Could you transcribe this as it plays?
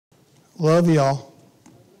Love y'all.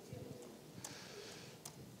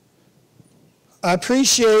 I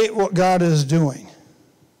appreciate what God is doing.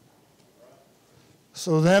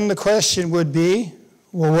 So then the question would be,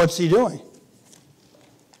 well, what's he doing?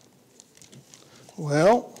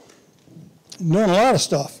 Well, he's doing a lot of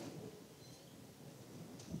stuff.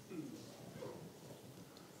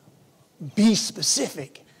 Be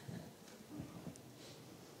specific.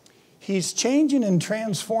 He's changing and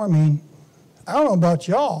transforming, I don't know about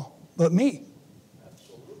y'all, but me.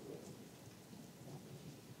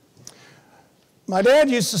 My dad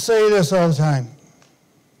used to say this all the time.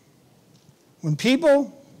 When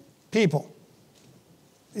people,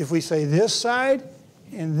 if we say this side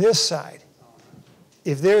and this side,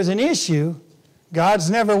 if there's an issue, God's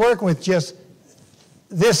never working with just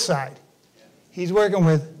this side. He's working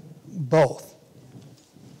with both.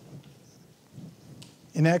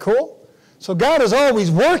 Isn't that cool? So God is always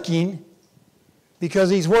working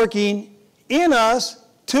because he's working in us,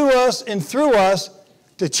 to us, and through us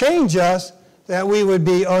to change us that we would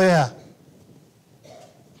be, oh yeah,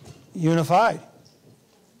 unified.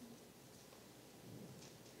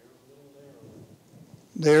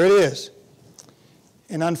 There it is.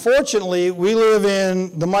 And unfortunately, we live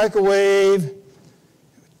in the microwave,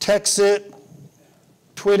 text it,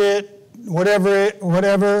 tweet it,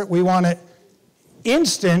 whatever. We want it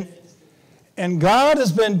instant. And God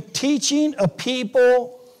has been teaching a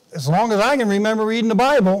people, as long as I can remember reading the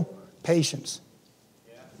Bible, patience.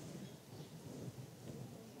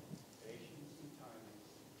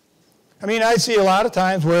 I mean, I see a lot of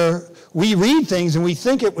times where we read things and we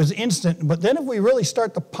think it was instant, but then if we really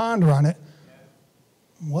start to ponder on it,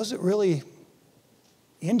 was it really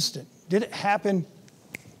instant? Did it happen?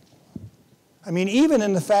 I mean, even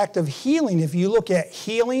in the fact of healing, if you look at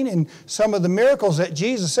healing and some of the miracles that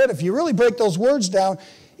Jesus said, if you really break those words down,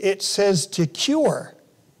 it says to cure.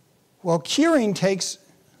 Well, curing takes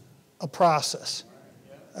a process,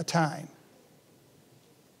 a time.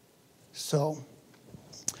 So,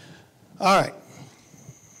 all right.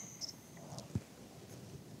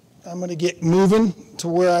 I'm going to get moving to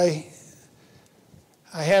where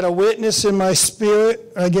I had a witness in my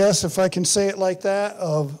spirit, I guess, if I can say it like that,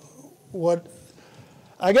 of what,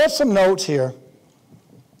 I got some notes here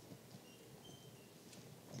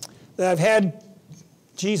that I've had,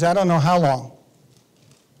 geez, I don't know how long.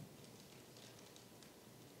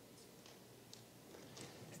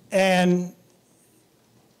 And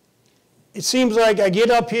it seems like I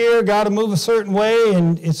get up here, got to move a certain way,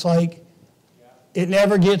 and it's like it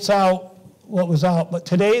never gets out what was out. But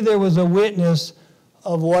today there was a witness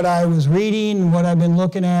of what I was reading, what I've been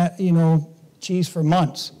looking at, geez, for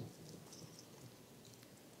months.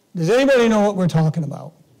 Does anybody know what we're talking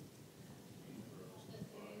about?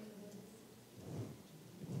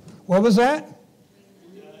 What was that?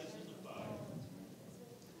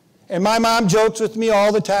 And my mom jokes with me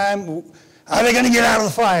all the time, are they going to get out of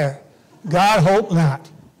the fire? God, hope not.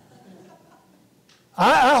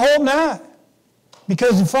 I hope not.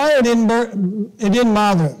 Because the fire didn't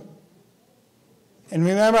bother him. And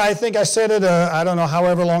remember, I think I said it, I don't know,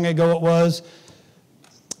 however long ago it was.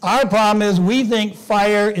 Our problem is we think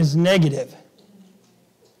fire is negative.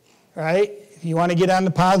 Right? If you want to get on the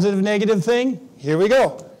positive, negative thing, here we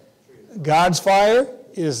go. God's fire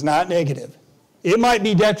is not negative. It might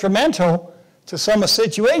be detrimental to some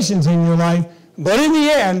situations in your life, but in the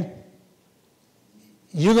end,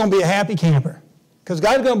 you're going to be a happy camper. Because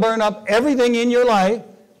God's going to burn up everything in your life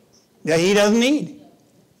that he doesn't need.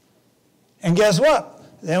 And guess what?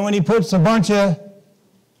 Then when he puts a bunch of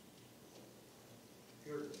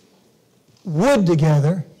wood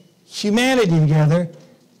together, humanity together,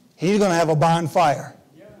 he's going to have a bonfire.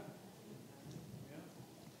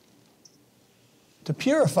 To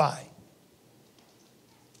purify.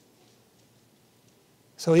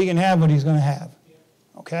 So he can have what he's going to have.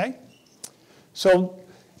 Okay? So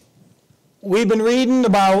we've been reading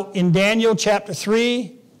about in Daniel chapter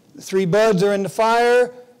 3, the three buds are in the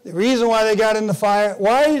fire. The reason why they got in the fire,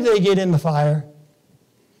 why did they get in the fire?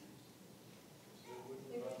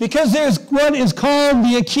 Because there's what is called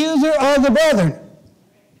the accuser of the brethren.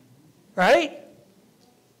 Right?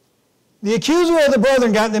 The accuser of the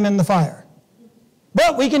brethren got them in the fire.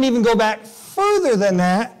 But we can even go back further than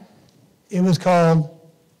that. It was called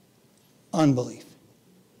unbelief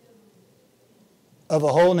of a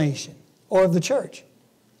whole nation or of the church.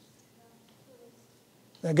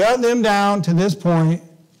 That got them down to this point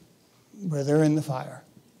where they're in the fire.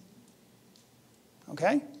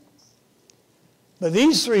 Okay? But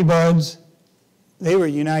these three buds, they were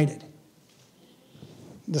united.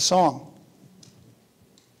 The song.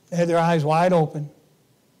 They had their eyes wide open.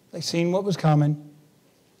 They seen what was coming.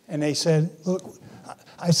 And they said, look,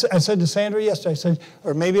 I said to Sandra yesterday, I said,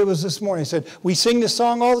 or maybe it was this morning, I said, we sing this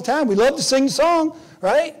song all the time. We love to sing the song,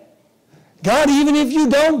 right? God, even if you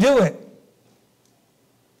don't do it.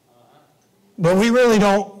 But we really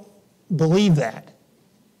don't believe that.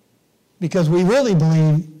 Because we really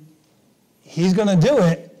believe he's going to do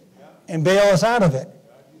it and bail us out of it.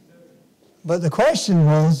 But the question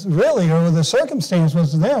was, really, or the circumstance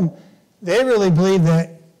was to them, they really believed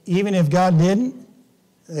that even if God didn't,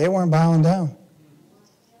 they weren't bowing down.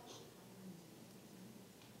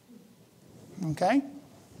 Okay?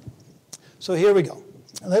 So here we go.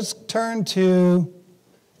 Let's turn to,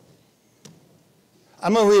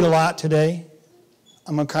 I'm going to read a lot today.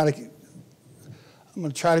 I'm going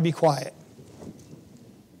to try to be quiet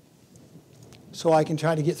so I can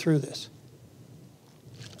try to get through this.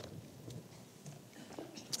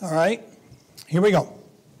 All right? Here we go.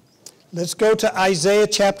 Let's go to Isaiah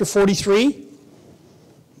chapter 43.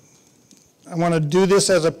 I want to do this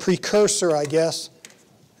as a precursor, I guess,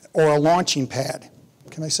 or a launching pad.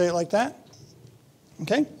 Can I say it like that?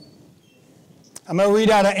 Okay? I'm going to read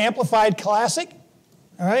out an Amplified Classic.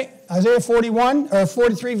 All right? Isaiah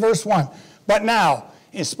 43, verse 1. But now,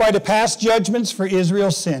 in spite of past judgments for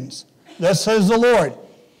Israel's sins, thus says the Lord,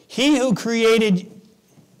 he who created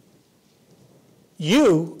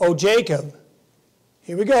you, O Jacob,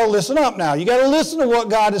 here we go, listen up now. You got to listen to what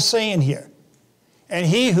God is saying here. And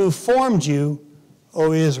he who formed you,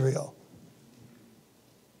 O Israel.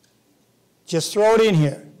 Just throw it in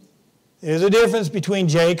here. There's a difference between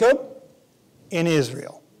Jacob and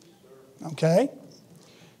Israel. Okay?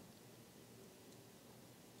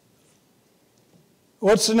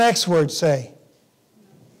 What's the next word say?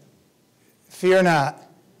 Fear not.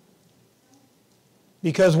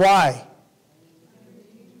 Because why?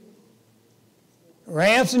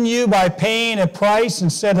 Ransom you by paying a price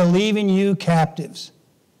instead of leaving you captives.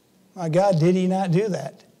 My God, did he not do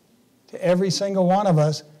that to every single one of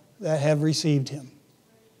us that have received him?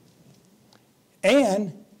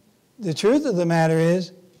 And the truth of the matter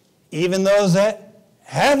is, even those that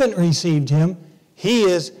haven't received him, he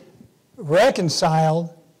is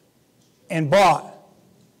reconciled and bought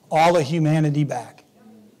all of humanity back.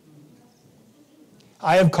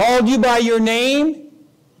 I have called you by your name.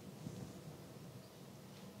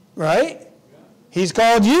 Right? He's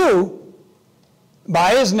called you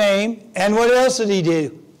by his name. And what else did he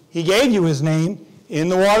do? He gave you his name in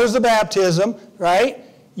the waters of baptism. Right?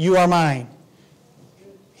 You are mine.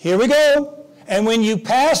 Here we go. And when you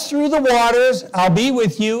pass through the waters, I'll be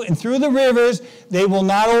with you. And through the rivers, they will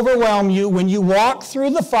not overwhelm you. When you walk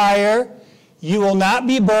through the fire, you will not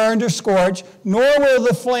be burned or scorched, nor will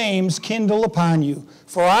the flames kindle upon you.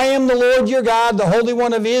 For I am the Lord your God, the Holy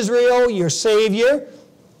One of Israel, your Savior.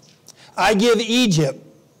 I give Egypt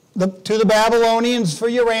to the Babylonians for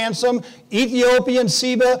your ransom, Ethiopia and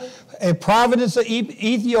Seba, a province of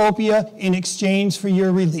Ethiopia, in exchange for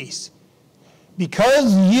your release.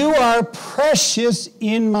 Because you are precious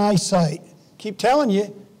in my sight. Keep telling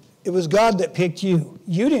you, it was God that picked you.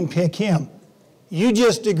 You didn't pick him. You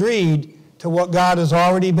just agreed to what God has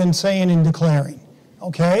already been saying and declaring.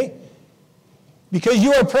 Okay? Because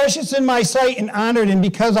you are precious in my sight and honored, and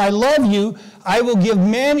because I love you, I will give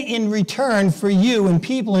men in return for you and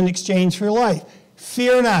people in exchange for life.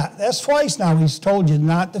 Fear not. That's twice now he's told you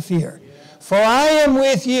not to fear. For I am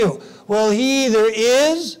with you. Well, he either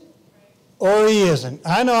is or he isn't.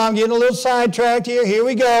 I know I'm getting a little sidetracked here. Here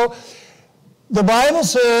we go. The Bible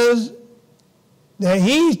says that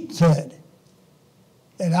he said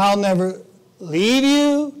that I'll never leave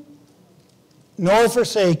you nor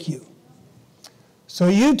forsake you. So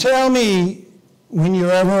you tell me when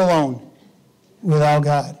you're ever alone without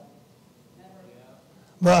God.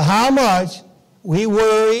 But how much we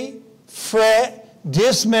worry, fret,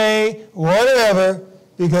 dismay, whatever,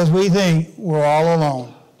 because we think we're all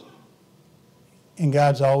alone. And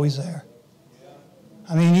God's always there.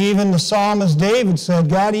 I mean, even the psalmist David said,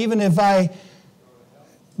 God, even if I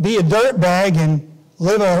be a dirtbag and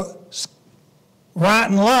live a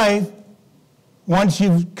rotten life, once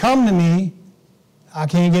you've come to me, I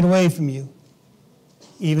can't get away from you,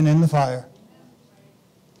 even in the fire.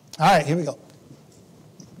 All right, here we go.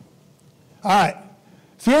 All right.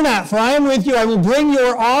 Fear not, for I am with you. I will bring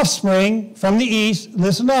your offspring from the east.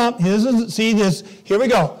 Listen up. See this. Here we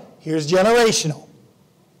go. Here's generational.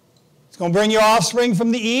 It's going to bring your offspring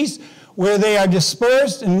from the east, where they are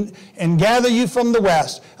dispersed, and gather you from the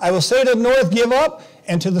west. I will say to the north, give up,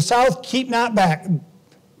 and to the south, keep not back.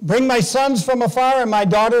 Bring my sons from afar and my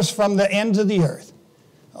daughters from the ends of the earth.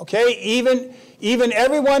 Okay, Even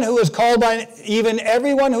everyone who is called by, even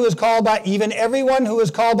everyone who is called by, even everyone who is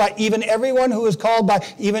called by, even everyone who is called by,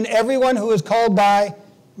 even everyone who is called by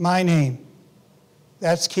my name.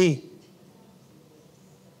 That's key.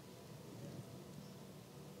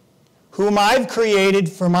 Whom I've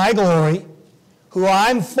created for my glory, who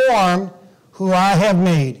I'm formed, who I have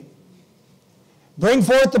made. Bring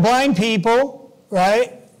forth the blind people,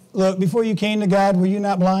 right? Look, before you came to God, were you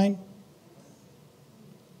not blind?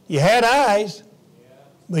 You had eyes,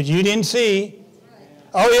 but you didn't see.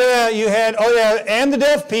 Oh yeah, you had, oh yeah, and the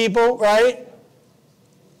deaf people, right?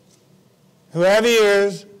 Who have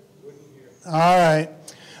ears. All right.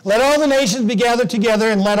 Let all the nations be gathered together,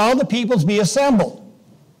 and let all the peoples be assembled.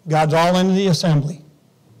 God's all into the assembly.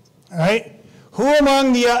 All right? Who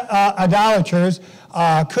among the idolaters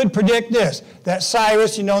could predict this? That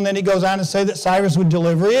Cyrus, you know, and then he goes on to say that Cyrus would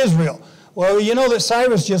deliver Israel. Well, you know that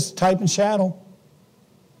Cyrus just type and shadow.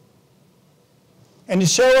 And to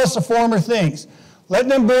show us the former things. Let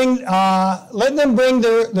them bring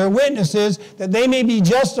their witnesses that they may be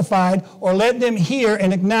justified, or let them hear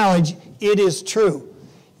and acknowledge it is true.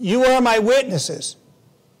 You are my witnesses.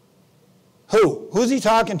 Who? Who's he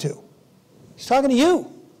talking to? He's talking to you.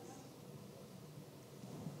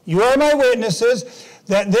 You are my witnesses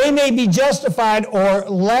that they may be justified, or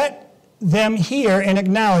let them hear and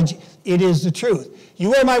acknowledge it is the truth.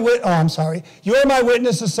 You are my You are my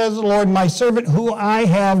witnesses, says the Lord, my servant who I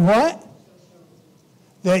have what?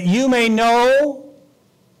 That you may know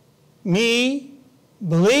me,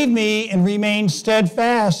 believe me, and remain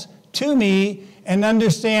steadfast to me, and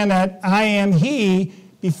understand that I am he.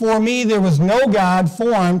 Before me there was no God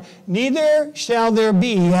formed, neither shall there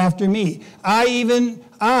be after me. I am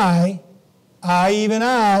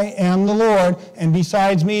the Lord, and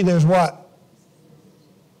besides me there's what?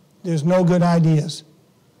 There's no good ideas.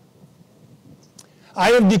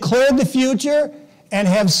 I have declared the future and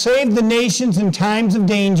have saved the nations in times of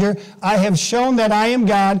danger. I have shown that I am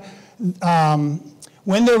God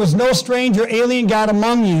when there was no stranger, alien God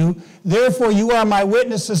among you. Therefore you are my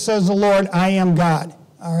witnesses, says the Lord, I am God.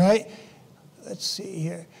 All right? Let's see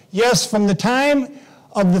here. Yes, from the time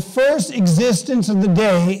of the first existence of the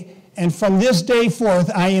day, and from this day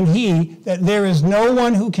forth, I am he, that there is no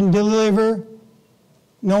one who can deliver,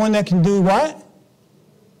 no one that can do what?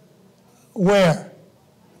 Where?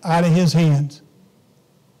 Out of his hands.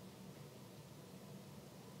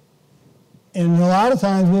 And a lot of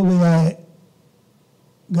times we'll be like,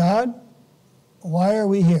 God, why are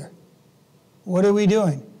we here? What are we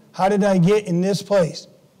doing? How did I get in this place?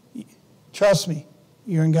 Trust me,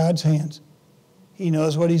 you're in God's hands. He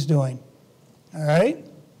knows what he's doing. All right?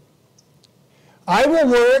 I will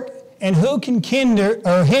work, and who can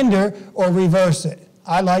hinder or reverse it?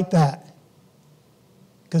 I like that.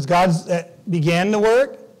 Because God began the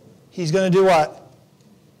work, he's going to do what?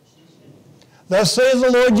 Thus says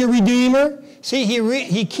the Lord your Redeemer. See,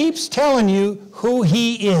 he keeps telling you who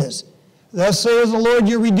he is. Thus says the Lord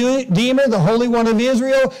your Redeemer, the Holy One of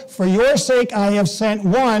Israel, for your sake I have sent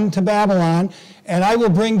one to Babylon, and I will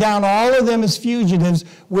bring down all of them as fugitives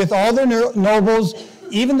with all their nobles,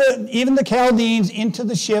 even the Chaldeans, into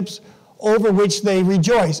the ships over which they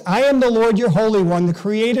rejoice. I am the Lord your Holy One, the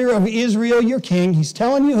Creator of Israel your King. He's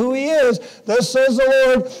telling you who he is. Thus says the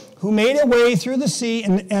Lord, who made a way through the sea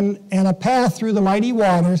and a path through the mighty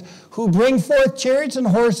waters, who bring forth chariots and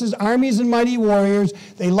horses, armies and mighty warriors.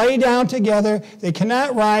 They lay down together. They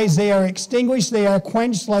cannot rise. They are extinguished. They are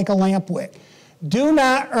quenched like a lamp wick. Do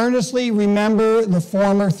not earnestly remember the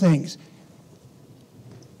former things.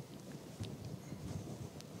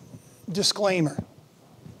 Disclaimer.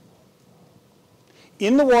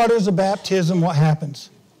 In the waters of baptism, what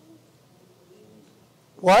happens?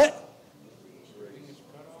 What?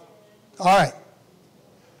 All right.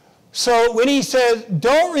 So when he says,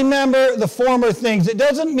 don't remember the former things, it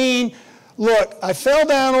doesn't mean, look, I fell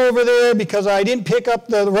down over there because I didn't pick up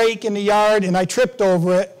the rake in the yard and I tripped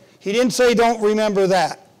over it. He didn't say don't remember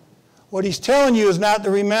that. What he's telling you is not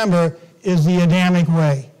to remember is the Adamic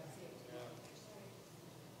way.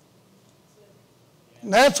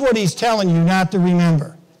 And that's what he's telling you not to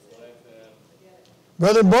remember.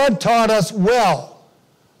 Brother Bud taught us well.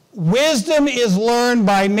 Wisdom is learned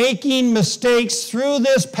by making mistakes through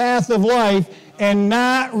this path of life and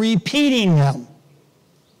not repeating them.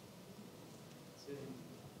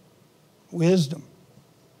 Wisdom.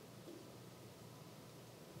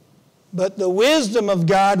 But the wisdom of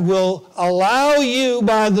God will allow you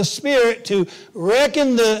by the Spirit to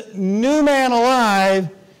reckon the new man alive,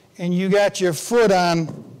 and you got your foot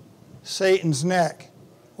on Satan's neck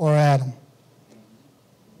or Adam.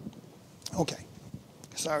 Okay.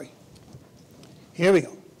 Sorry. Here we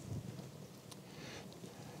go.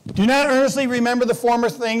 Do not earnestly remember the former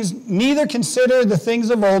things, neither consider the things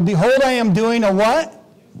of old. Behold, I am doing a what?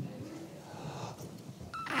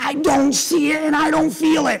 I don't see it and I don't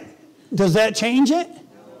feel it. Does that change it?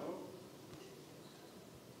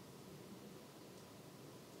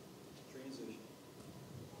 Transition.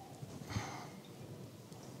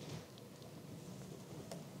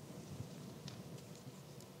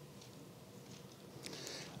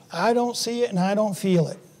 I don't see it and I don't feel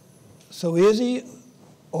it. So is he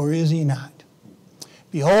or is he not?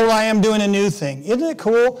 Behold, I am doing a new thing. Isn't it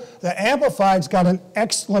cool? The Amplified's got an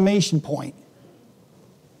exclamation point.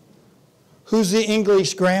 Who's the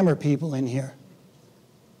English grammar people in here?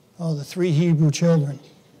 Oh, the 3 Hebrew children.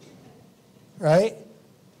 Right?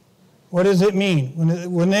 What does it mean?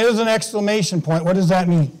 When there's an exclamation point, what does that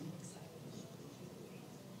mean?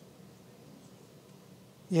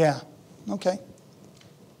 Yeah. Okay.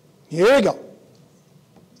 Here we go.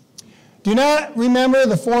 Do not remember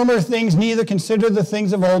the former things, neither consider the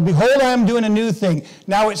things of old. Behold, I am doing a new thing.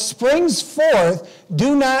 Now it springs forth.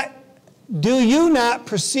 Do you not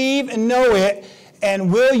perceive and know it,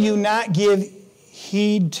 and will you not give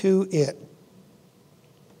heed to it?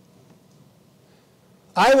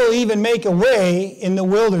 I will even make a way in the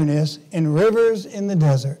wilderness and rivers in the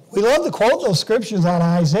desert. We love to quote those scriptures out of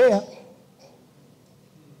Isaiah.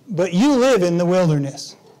 But you live in the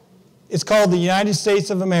wilderness. It's called the United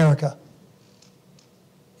States of America.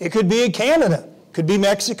 It could be Canada, could be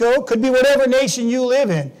Mexico, could be whatever nation you live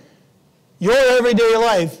in. Your everyday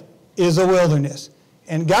life is a wilderness.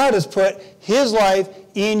 And God has put His life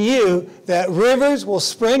in you that rivers will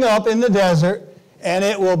spring up in the desert and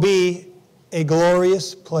it will be a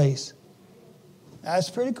glorious place. That's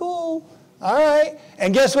pretty cool. All right.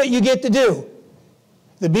 And guess what you get to do?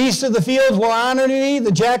 The beasts of the fields will honor me,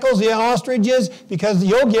 the jackals, the ostriches, because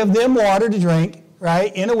you'll give them water to drink,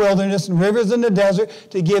 right, in a wilderness and rivers in the desert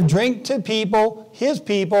to give drink to people, His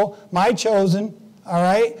people, my chosen, all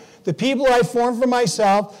right, the people I formed for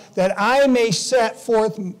myself, that I may set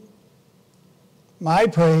forth my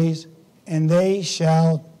praise, and they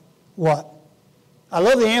shall what? I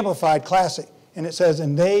love the Amplified Classic, and it says,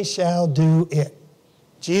 and they shall do it.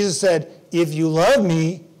 Jesus said, if you love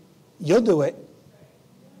me, you'll do it.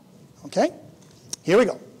 Okay? Here we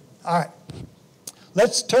go. All right.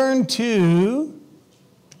 Let's turn to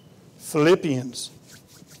Philippians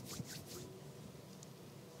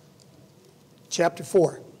chapter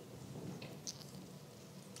 4,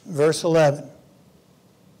 verse 11.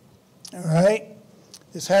 All right?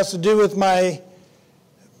 This has to do with my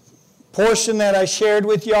portion that I shared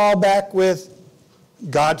with y'all back with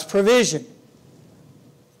God's provision.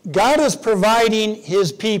 God is providing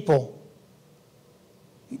His people.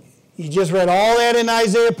 You just read all that in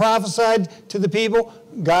Isaiah prophesied to the people.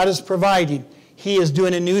 God is providing. He is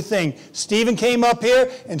doing a new thing. Stephen came up here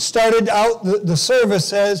and started out, the service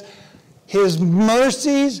says, His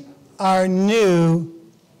mercies are new.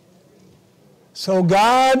 So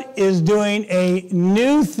God is doing a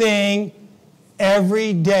new thing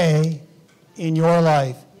every day in your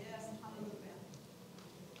life.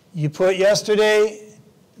 You put yesterday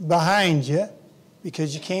behind you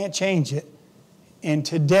because you can't change it. And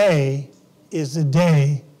today is the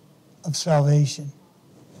day of salvation.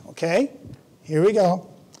 Okay? Here we go.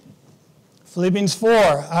 Philippians 4,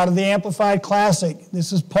 out of the Amplified Classic.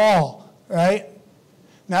 This is Paul, right?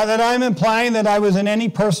 Not that I'm implying that I was in any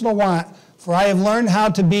personal want, for I have learned how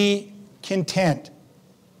to be content.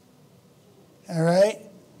 All right?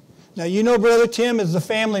 Now, you know Brother Tim is the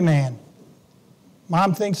family man.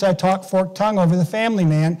 Mom thinks I talk forked tongue over the family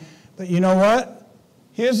man, but you know what?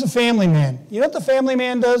 Here's the family man. You know what the family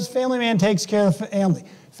man does? Family man takes care of the family.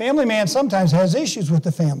 Family man sometimes has issues with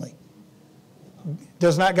the family.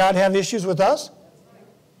 Does not God have issues with us?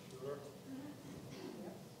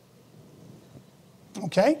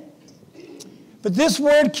 Okay? But this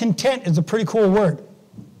word content is a pretty cool word.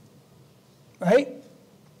 Right?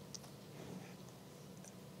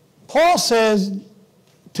 Paul says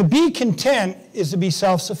to be content is to be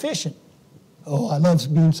self-sufficient. Oh, I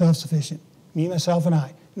love being self-sufficient. Me, myself, and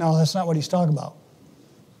I. No, that's not what he's talking about.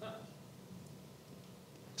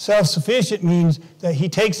 Self-sufficient means that he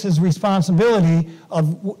takes his responsibility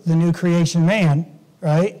of the new creation man,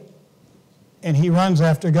 right? And he runs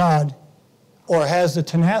after God, or has the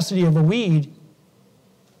tenacity of a weed,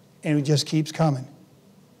 and he just keeps coming.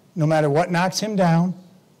 No matter what knocks him down,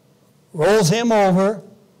 rolls him over,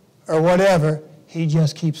 or whatever, he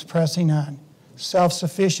just keeps pressing on.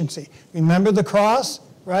 Self-sufficiency. Remember the cross,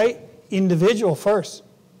 right? Individual first,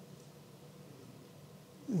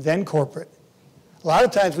 then corporate. A lot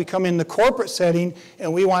of times we come in the corporate setting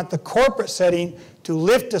and we want the corporate setting to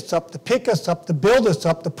lift us up, to pick us up, to build us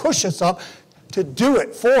up, to push us up, to do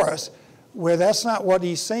it for us, where that's not what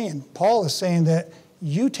he's saying. Paul is saying that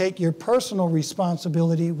you take your personal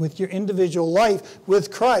responsibility with your individual life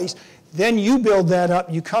with Christ, then you build that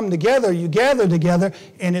up, you come together, you gather together,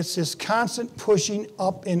 and it's this constant pushing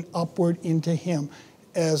up and upward into him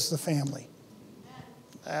as the family.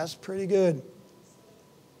 That's pretty good.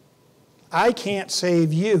 I can't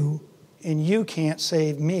save you, and you can't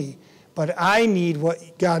save me. But I need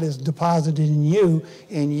what God has deposited in you,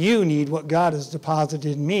 and you need what God has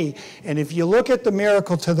deposited in me. And if you look at the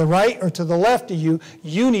miracle to the right or to the left of you,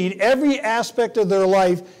 you need every aspect of their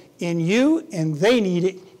life in you, and they need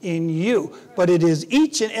it in you. But it is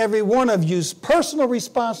each and every one of you's personal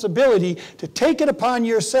responsibility to take it upon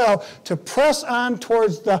yourself to press on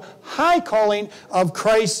towards the high calling of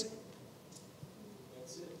Christ.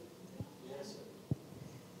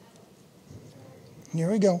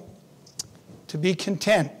 Here we go. To be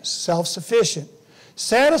content, self-sufficient,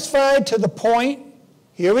 satisfied to the point,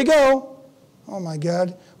 here we go. Oh my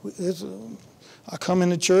God, I come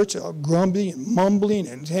into church, all grumbly and mumbling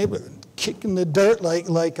and kicking the dirt like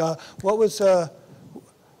what was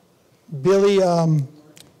Billy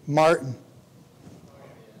Martin?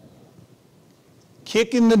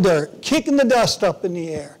 Kicking the dirt, kicking the dust up in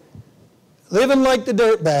the air, living like the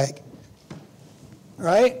dirt bag,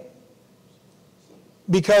 right?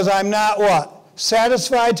 Because I'm not what?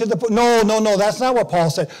 Satisfied to the point. No, that's not what Paul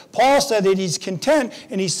said. Paul said that he's content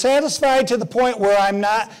and he's satisfied to the point where I'm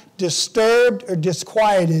not disturbed or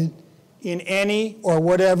disquieted in any or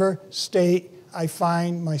whatever state I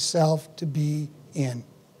find myself to be in.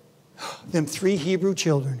 Them 3 Hebrew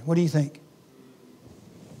children, what do you think?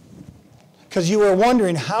 Because you were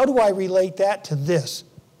wondering, how do I relate that to this?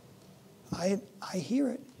 I hear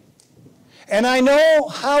it. And I know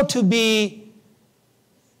how to be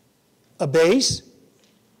abase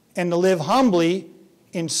and to live humbly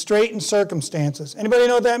in straitened circumstances. Anybody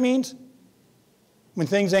know what that means? When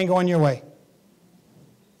things ain't going your way.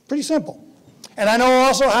 Pretty simple. And I know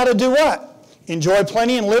also how to do what? Enjoy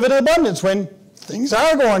plenty and live in abundance when things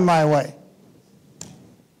are going my way.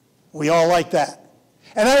 We all like that.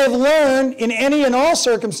 And I have learned in any and all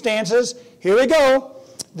circumstances, here we go,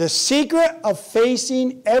 the secret of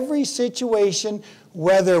facing every situation,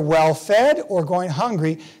 whether well-fed or going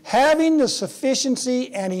hungry, having the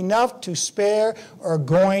sufficiency and enough to spare or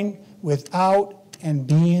going without and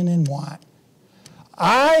being in want.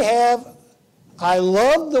 I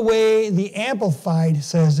love the way the Amplified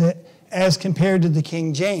says it as compared to the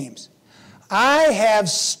King James. I have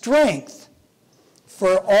strength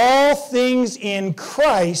for all things in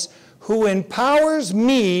Christ who empowers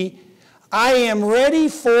me. I am ready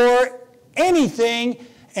for anything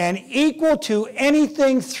and equal to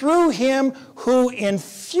anything through him who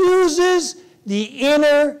infuses the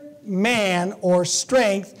inner man or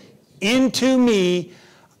strength into me.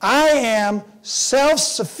 I am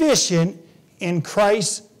self-sufficient in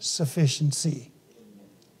Christ's sufficiency.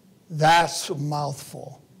 That's a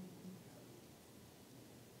mouthful.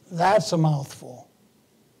 That's a mouthful.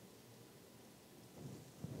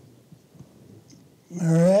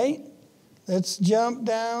 All right, let's jump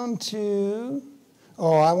down to...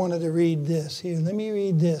 Oh, I wanted to read this. Here, let me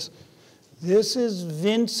read this. This is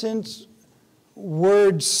Vincent's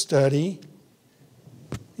word study.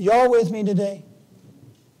 Y'all with me today?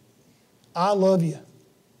 I love you.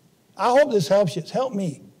 I hope this helps you. It's helped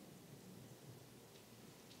me.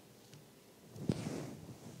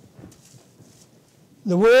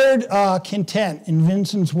 The word content in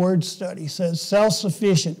Vincent's word study says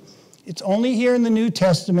self-sufficient. It's only here in the New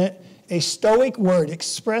Testament, a Stoic word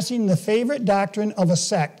expressing the favorite doctrine of a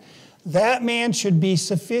sect. That man should be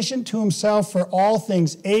sufficient to himself for all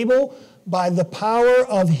things, able by the power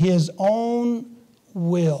of his own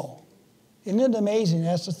will. Isn't it amazing?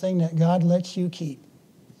 That's the thing that God lets you keep.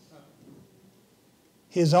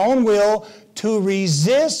 His own will to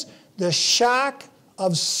resist the shock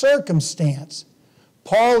of circumstance.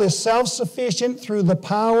 Paul is self-sufficient through the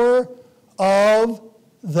power of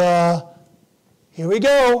the, here we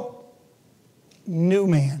go, new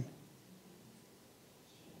man.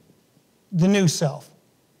 The new self.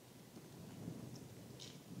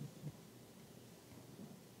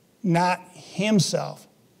 Not himself,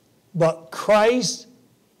 but Christ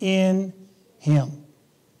in him.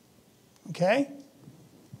 Okay?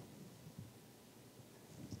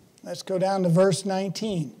 Let's go down to verse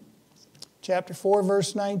 19. Chapter 4,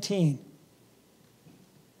 verse 19.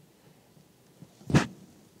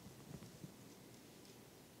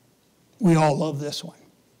 We all love this one.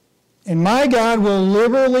 And my God will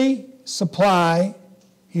liberally supply,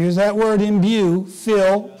 here's that word, imbue,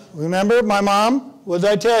 fill. Remember my mom? What did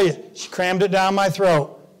I tell you? She crammed it down my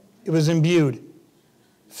throat. It was imbued,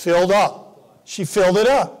 filled up. She filled it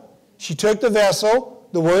up. She took the vessel,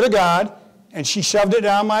 the Word of God, and she shoved it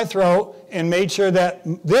down my throat and made sure that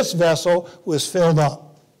this vessel was filled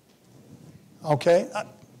up. Okay?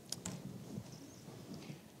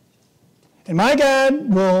 And my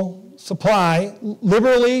God will supply,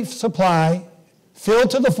 liberally supply, fill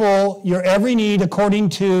to the full your every need according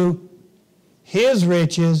to His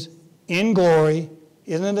riches in glory.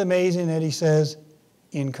 Isn't it amazing that He says,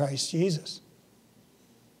 in Christ Jesus?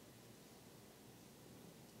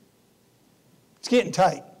 It's getting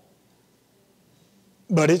tight,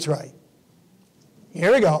 but it's right.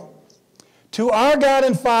 Here we go. To our God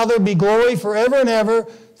and Father be glory forever and ever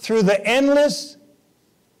through the endless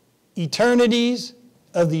eternities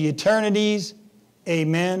of the eternities.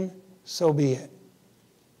 Amen. So be it.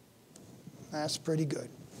 That's pretty good.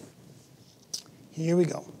 Here we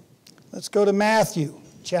go. Let's go to Matthew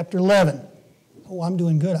chapter 11. Oh, I'm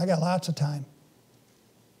doing good. I got lots of time.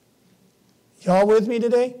 Y'all with me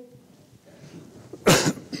today?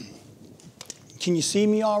 Can you see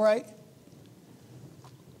me all right?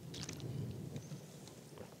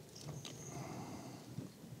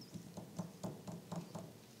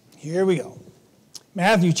 Here we go.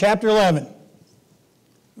 Matthew chapter 11,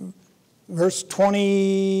 verse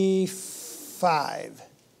 25.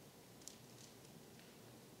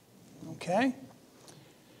 Okay?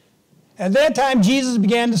 At that time, Jesus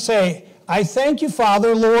began to say, I thank you,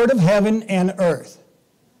 Father, Lord of heaven and earth.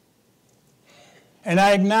 And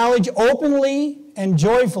I acknowledge openly and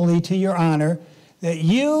joyfully to your honor that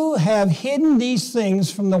you have hidden these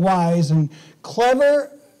things from the wise and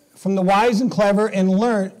clever,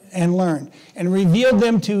 and learned, and revealed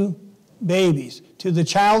them to babies, to the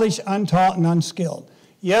childish, untaught, and unskilled.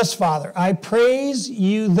 Yes, Father, I praise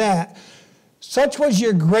you that such was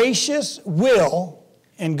your gracious will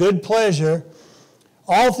and good pleasure.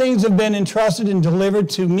 All things have been entrusted and delivered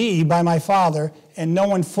to me by my Father, and no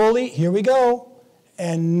one fully, here we go,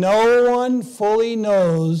 and no one fully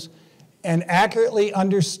knows and accurately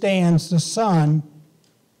understands the Son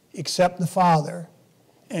except the Father.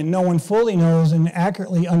 And no one fully knows and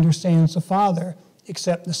accurately understands the Father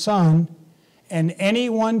except the Son, and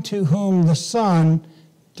anyone to whom the Son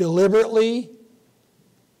deliberately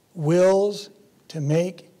wills to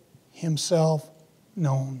make himself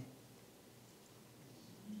known.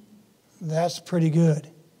 That's pretty good.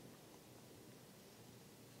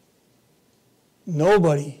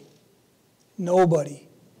 Nobody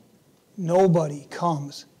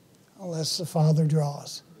comes unless the Father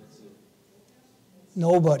draws.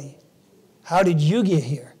 Nobody. How did you get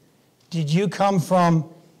here? Did you come from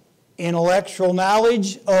intellectual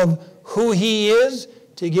knowledge of who He is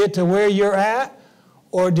to get to where you're at?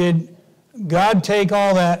 Or did God take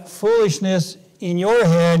all that foolishness in your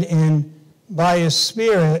head and by His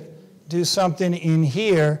Spirit do something in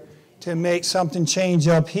here to make something change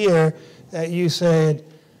up here that you said,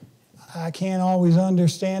 I can't always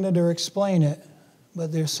understand it or explain it,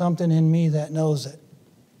 but there's something in me that knows it.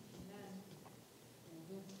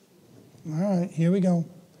 All right, here we go.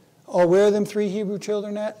 Oh, where are them 3 Hebrew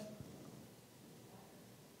children at?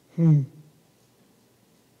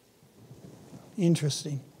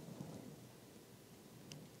 Interesting.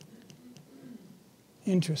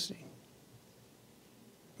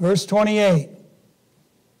 Verse 28.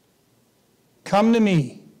 Come to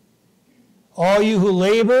me, all you who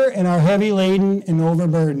labor and are heavy laden and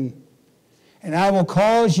overburdened, and I will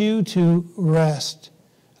cause you to rest.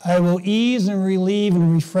 I will ease and relieve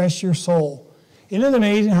and refresh your soul. Isn't it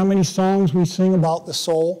amazing how many songs we sing about the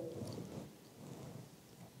soul?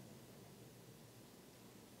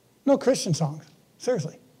 No Christian songs,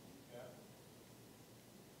 seriously.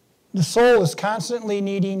 The soul is constantly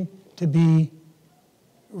needing to be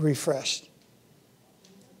refreshed.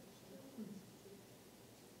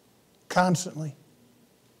 Constantly.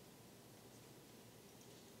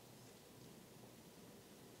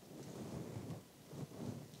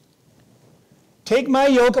 Take my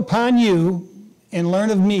yoke upon you and learn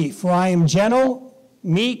of me, for I am gentle,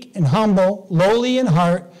 meek, and humble, lowly in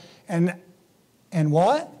heart, and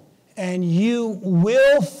what? And you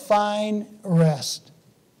will find rest.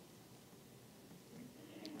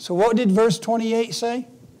 So what did verse 28 say? It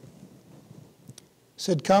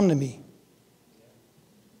said, come to me.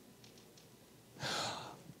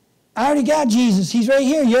 I already got Jesus. He's right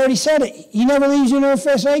here. You already said it. He never leaves you nor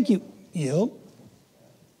forsake you. Yep.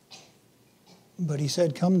 But He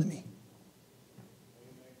said, come to me.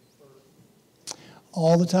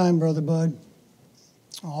 All the time, Brother Bud.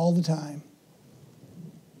 All the time.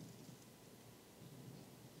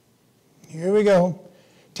 Here we go.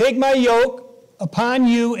 Take my yoke upon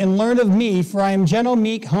you and learn of me, for I am gentle,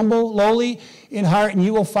 meek, humble, lowly in heart, and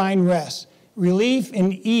you will find rest, relief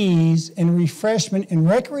and ease and refreshment and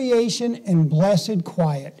recreation and blessed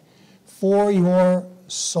quiet for your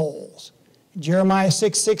souls. Jeremiah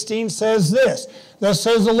 6:16 says this, thus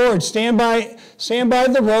says the Lord, stand by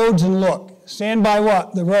the roads and look. Stand by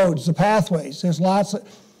what? The roads, the pathways.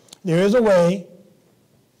 There is a way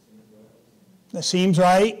that seems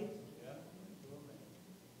right,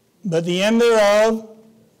 but the end thereof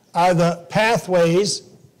are the pathways.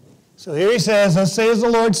 So here he says, thus says the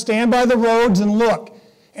Lord, stand by the roads and look,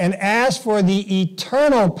 and ask for the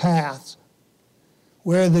eternal paths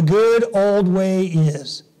where the good old way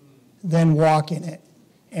is, then walk in it.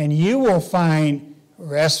 And you will find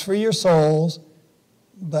rest for your souls.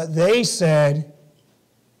 But they said,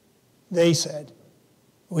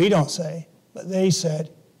 we don't say, but they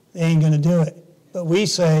said, they ain't going to do it. But we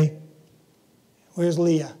say, where's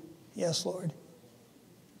Leah? Yes, Lord.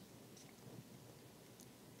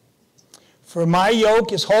 For my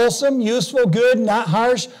yoke is wholesome, useful, good, not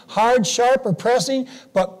harsh, hard, sharp, or pressing,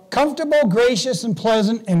 but comfortable, gracious, and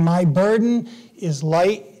pleasant, and my burden is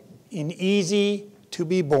light and easy to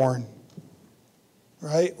be borne.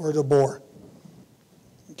 Right? Or to bore.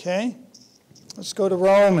 Okay? Let's go to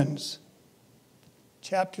Romans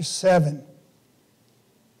chapter 7.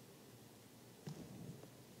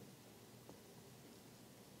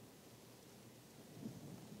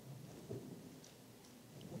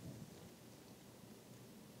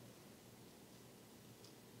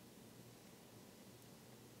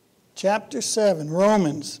 Chapter 7,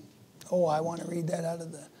 Romans. Oh, I want to read that out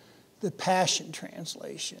of the Passion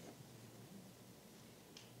Translation.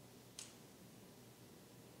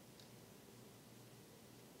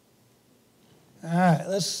 All right,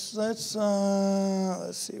 let's see,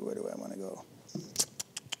 where do I want to go?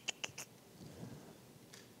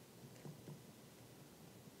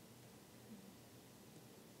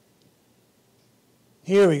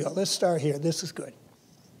 Here we go. Let's start here. This is good.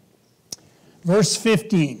 Verse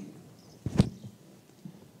 15.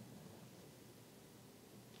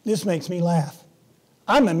 This makes me laugh.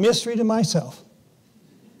 I'm a mystery to myself.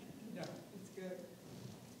 Yeah, it's good.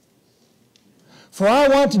 For I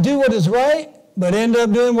want to do what is right, but end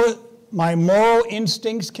up doing what my moral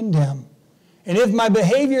instincts condemn. And if my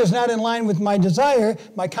behavior is not in line with my desire,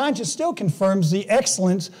 my conscience still confirms the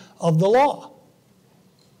excellence of the law.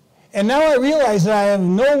 And now I realize that I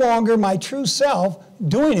am no longer my true self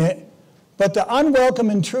doing it, but the unwelcome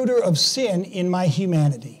intruder of sin in my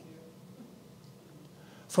humanity.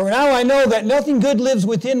 For now I know that nothing good lives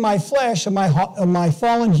within my flesh of my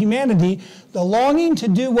fallen humanity. The longing to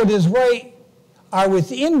do what is right are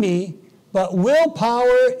within me, but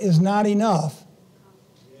willpower is not enough.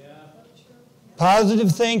 Yeah. Positive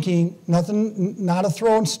thinking, not a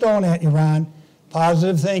throwing stone at you, Ron.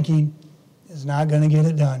 Positive thinking is not going to get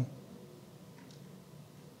it done.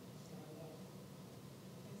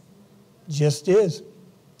 Just is.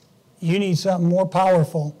 You need something more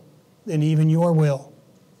powerful than even your will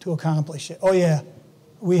to accomplish it. Oh yeah,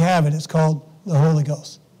 we have it. It's called the Holy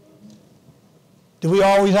Ghost. Do we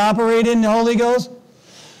always operate in the Holy Ghost?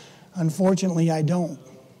 Unfortunately, I don't.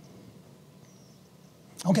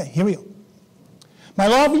 Okay, here we go. My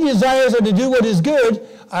lofty desires are to do what is good,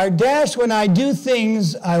 are dashed when I do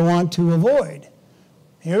things I want to avoid.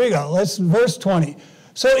 Here we go. Verse 20.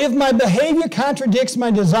 So if my behavior contradicts my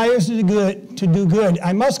desires to do good,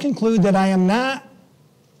 I must conclude that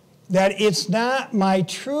it's not my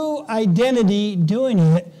true identity doing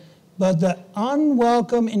it, but the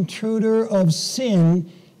unwelcome intruder of sin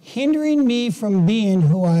hindering me from being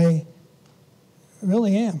who I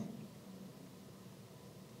really am.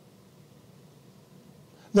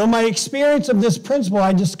 Though my experience of this principle,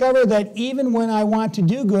 I discover that even when I want to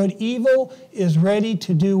do good, evil is ready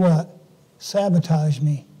to do what? Sabotage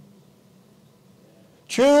me.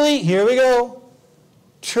 Truly, here we go.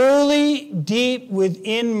 Truly deep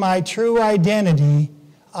within my true identity,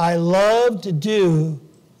 I love to do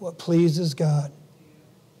what pleases God.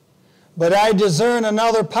 But I discern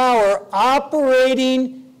another power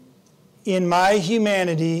operating in my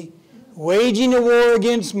humanity, waging a war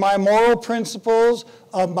against my moral principles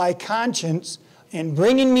of my conscience and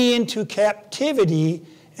bringing me into captivity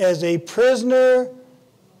as a prisoner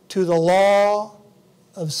to the law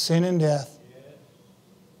of sin and death.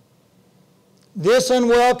 This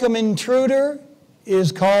unwelcome intruder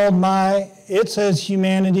is called it says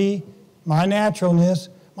humanity, my naturalness,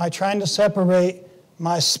 my trying to separate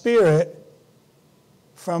my spirit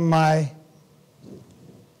from my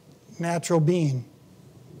natural being,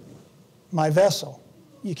 my vessel.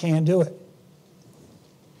 You can't do it.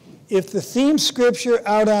 if the theme scripture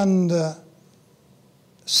out on the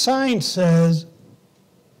sign says,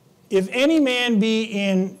 if any man be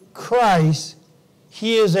in Christ,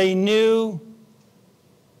 he is a new,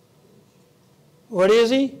 what is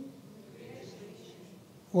he?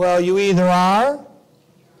 Well, you either are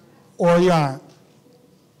or you aren't.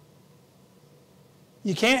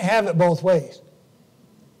 You can't have it both ways.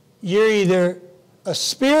 You're either a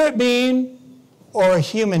spirit being or a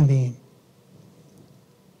human being.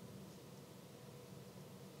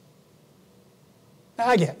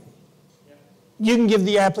 I get it. You can give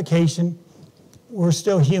the application, we're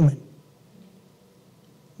still human.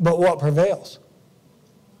 But what prevails?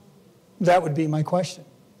 That would be my question.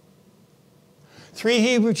 3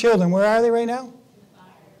 Hebrew children, where are they right now?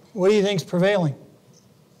 What do you think is prevailing?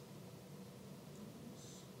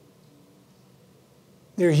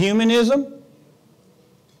 Their humanism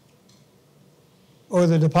or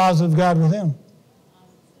the deposit of God within?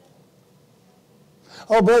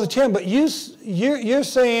 Oh, Brother Tim, but you're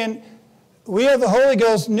saying we have the Holy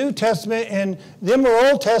Ghost, New Testament, and them are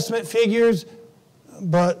Old Testament figures,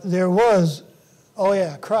 but there was, oh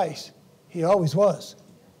yeah, Christ. He always was.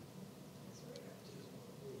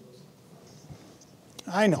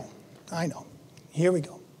 I know. Here we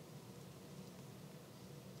go.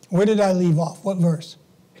 Where did I leave off? What verse?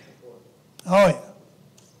 Oh yeah.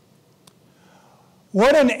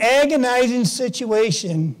 What an agonizing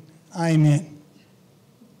situation I'm in.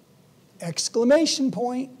 Exclamation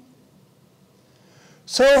point.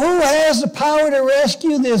 So who has the power to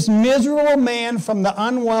rescue this miserable man from the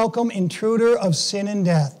unwelcome intruder of sin and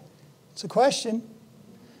death? It's a question.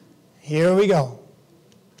 Here we go.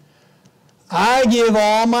 I give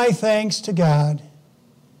all my thanks to God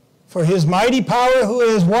for his mighty power who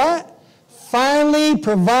is what? Finally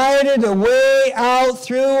provided a way out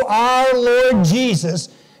through our Lord Jesus,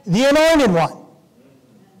 the Anointed One.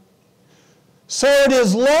 So it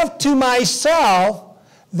is left to myself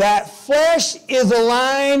that flesh is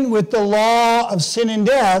aligned with the law of sin and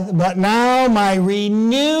death, but now my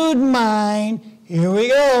renewed mind, here we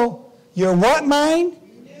go. Your what mind?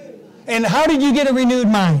 And how did you get a renewed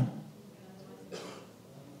mind?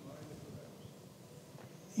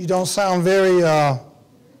 You don't sound very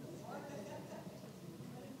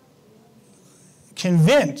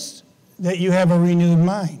convinced that you have a renewed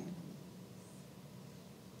mind.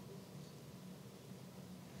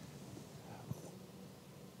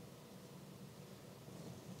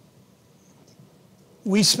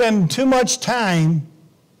 We spend too much time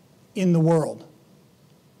in the world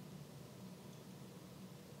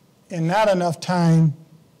and not enough time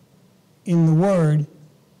in the Word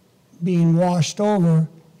being washed over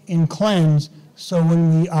and cleansed, so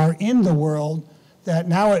when we are in the world, that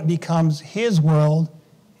now it becomes His world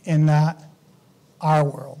and not our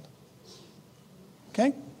world.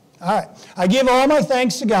 Okay? All right. I give all my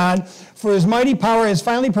thanks to God for his mighty power has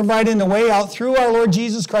finally provided a way out through our Lord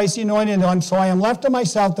Jesus Christ, the Anointed One. So I am left to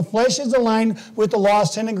myself. The flesh is aligned with the law of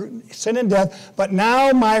sin and death. But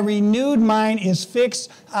now my renewed mind is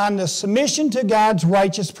fixed on the submission to God's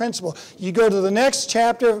righteous principle. You go to the next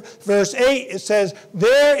chapter, verse 8. It says,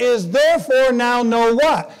 there is therefore now no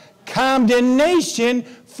what? Condemnation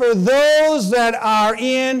for those that are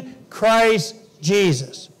in Christ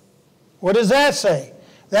Jesus. What does that say?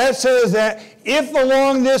 That says that if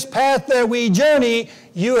along this path that we journey,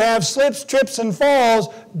 you have slips, trips, and falls,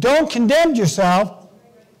 don't condemn yourself.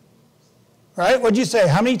 Right? What'd you say?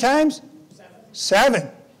 How many times? 7.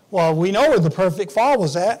 Well, we know where the perfect fall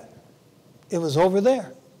was at. It was over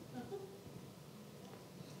there.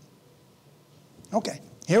 Okay,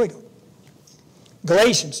 here we go.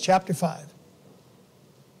 Galatians chapter 5.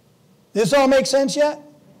 This all make sense yet?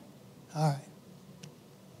 All right.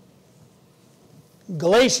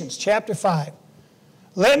 Galatians chapter 5.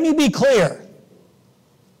 Let me be clear.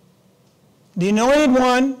 The Anointed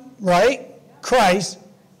One, right, Christ,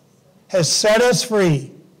 has set us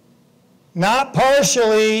free. Not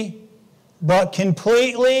partially, but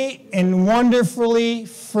completely and wonderfully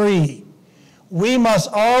free. We must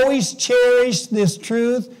always cherish this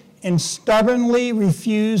truth and stubbornly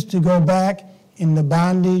refuse to go back in the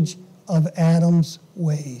bondage of Adam's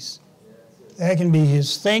ways. That can be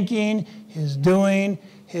his thinking, his doing,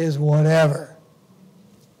 his whatever.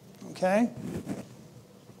 Okay?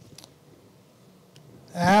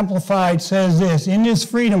 Amplified says this, in this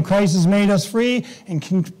freedom Christ has made us free and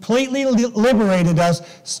completely liberated us.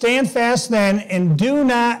 Stand fast then and do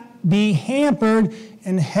not be hampered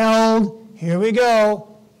and held, here we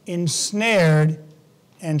go, ensnared,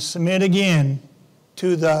 and submit again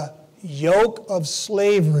to the yoke of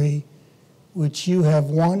slavery which you have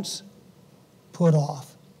once put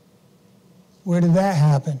off. Where did that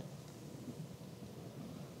happen?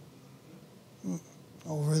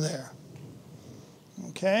 over there.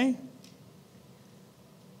 Okay?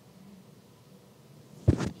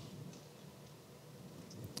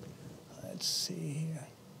 Let's see here.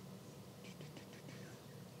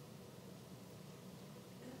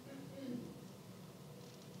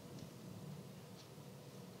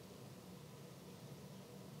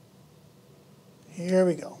 Here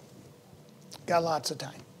we go. Got lots of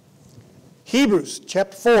time. Hebrews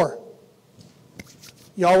chapter 4.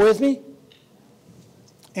 Y'all with me?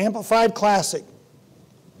 Amplified Classic.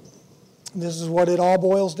 This is what it all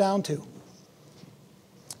boils down to.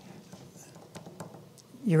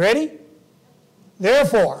 You ready?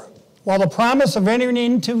 Therefore, while the promise of entering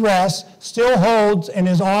into rest still holds and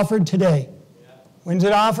is offered today. When's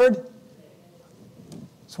it offered?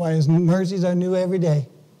 That's why his mercies are new every day.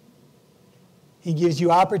 He gives you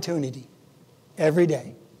opportunity every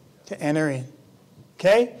day to enter in.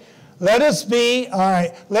 Okay? Let us be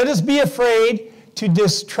afraid to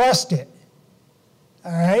distrust it.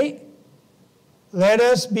 All right? Let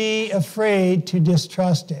us be afraid to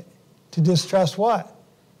distrust it. To distrust what?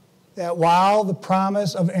 That while the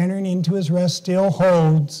promise of entering into his rest still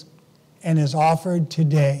holds and is offered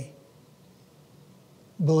today.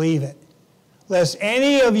 Believe it. Lest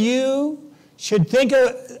any of you should think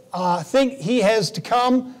he has to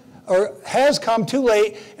come or has come too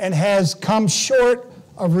late and has come short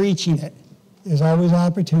of reaching it. There's always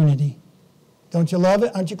opportunity. Don't you love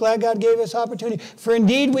it? Aren't you glad God gave us opportunity? For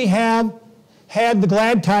indeed we have had the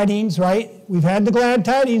glad tidings, right? We've had the glad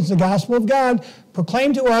tidings, the gospel of God,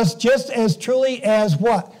 proclaimed to us just as truly as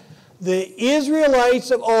what? The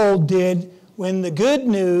Israelites of old did when the good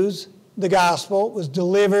news, the gospel, was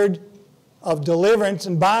delivered of deliverance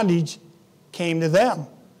and bondage came to them.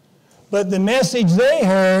 But the message they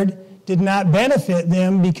heard did not benefit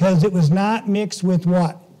them because it was not mixed with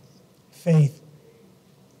what? Faith.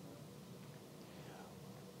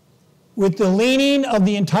 With the leaning of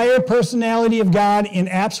the entire personality of God in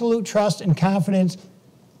absolute trust and confidence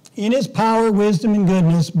in his power, wisdom, and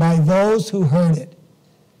goodness by those who heard it.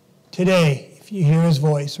 Today, if you hear his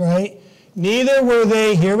voice, right? Neither were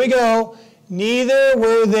they, here we go, neither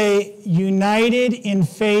were they united in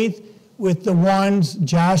faith with the ones,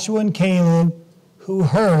 Joshua and Caleb, who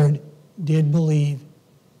heard, did believe.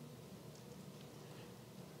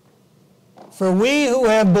 For we who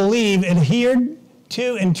have believed, adhered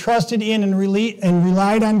to, and trusted in, and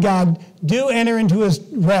relied on God, do enter into his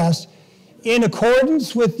rest, in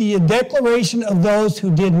accordance with the declaration of those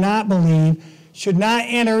who did not believe, should not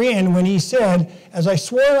enter in when he said, as I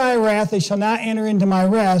swore in my wrath, they shall not enter into my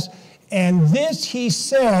rest. And this he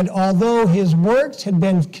said, although his works had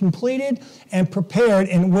been completed and prepared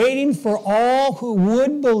and waiting for all who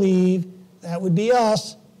would believe, that would be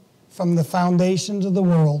us, from the foundations of the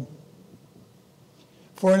world.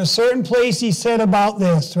 For in a certain place he said about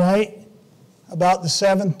this, right? About the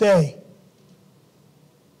seventh day.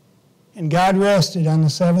 And God rested on the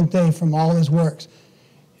seventh day from all his works.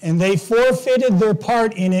 And they forfeited their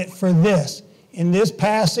part in it for this. In this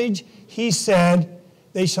passage, he said,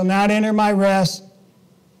 they shall not enter my rest,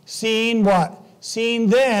 seeing what? Seeing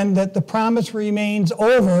then that the promise remains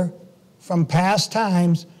over from past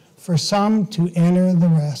times for some to enter the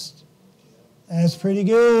rest. That's pretty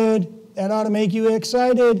good. That ought to make you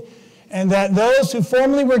excited. And that those who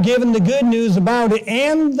formerly were given the good news about it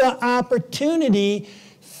and the opportunity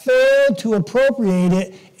failed to appropriate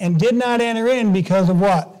it and did not enter in because of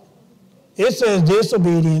what? It says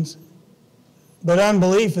disobedience, but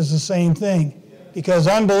unbelief is the same thing. Because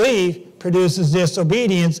unbelief produces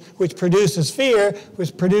disobedience, which produces fear,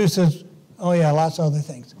 which produces, lots of other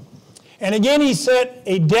things. And again, he set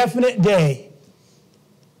a definite day.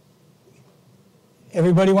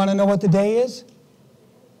 Everybody want to know what the day is?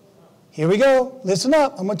 Here we go. Listen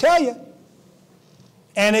up. I'm going to tell you.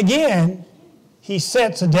 And again, he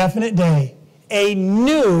sets a definite day. A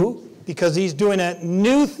new, because he's doing a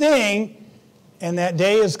new thing, and that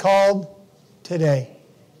day is called today.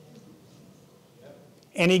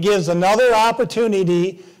 And he gives another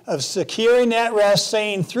opportunity of securing that rest,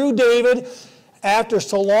 saying through David, after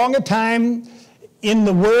so long a time, in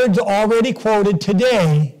the words already quoted,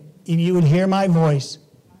 today, if you would hear my voice.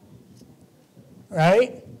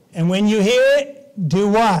 Right? And when you hear it, do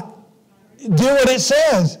what? Do what it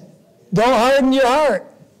says. Don't harden your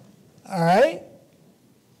heart. All right?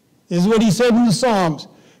 This is what he said in the Psalms.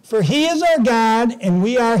 For he is our God, and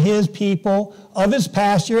we are his people, of his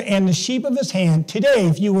pasture, and the sheep of his hand. Today,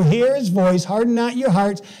 if you will hear his voice, harden not your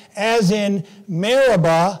hearts, as in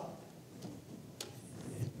Meribah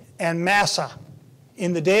and Massah,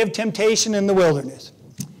 in the day of temptation in the wilderness.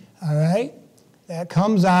 All right? That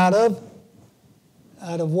comes out of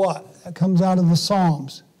what? That comes out of the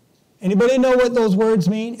Psalms. Anybody know what those words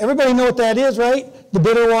mean? Everybody know what that is, right? The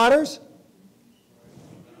bitter waters?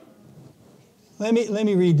 Let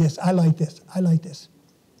me read this. I like this.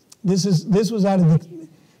 This is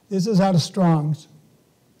out of Strong's.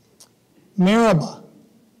 Meribah.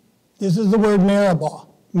 This is the word Meribah.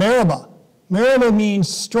 Meribah. Meribah means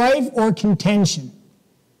strife or contention.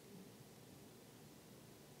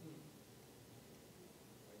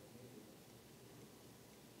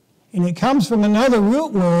 And it comes from another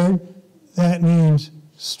root word that means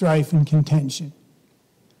strife and contention.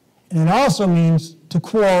 And it also means to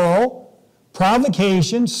quarrel,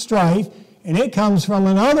 provocation, strife, and it comes from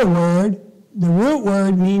another word. The root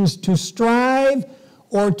word means to strive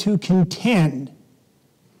or to contend.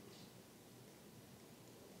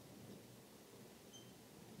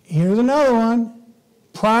 Here's another one.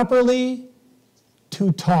 Properly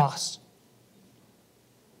to toss.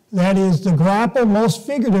 That is to grapple, most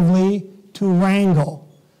figuratively, to wrangle.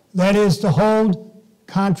 That is to hold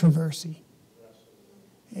controversy.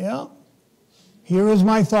 Yeah. Here is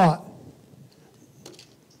my thought.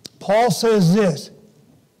 Paul says this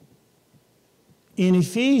in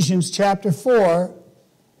Ephesians chapter 4,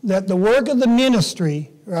 that the work of the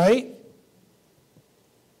ministry, right,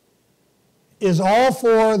 is all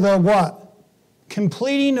for the what?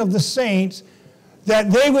 Completing of the saints,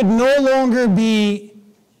 that they would no longer be,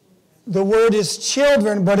 the word is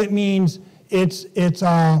children, but it means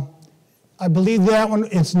I believe that one,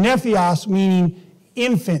 it's nephios, meaning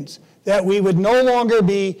infants, that we would no longer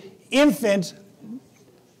be infants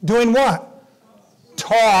doing what?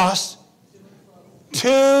 Tossed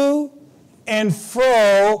to and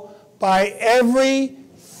fro by every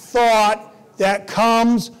thought that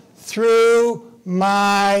comes through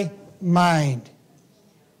my mind.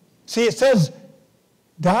 See, it says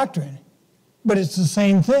doctrine, but it's the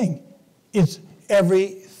same thing. It's every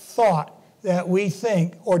thought that we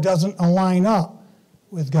think or doesn't align up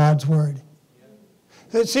with God's word.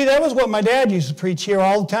 See, that was what my dad used to preach here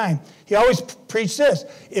all the time. He always preached this.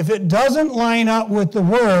 If it doesn't line up with the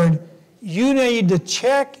word, you need to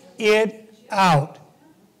check it out.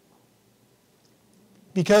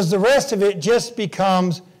 Because the rest of it just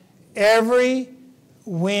becomes every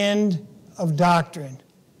wind of doctrine.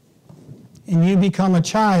 And you become a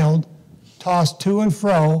child tossed to and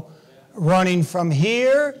fro, running from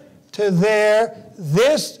here to there,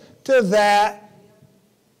 this to that,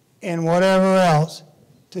 and whatever else,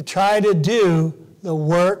 to try to do the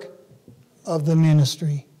work of the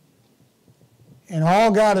ministry. And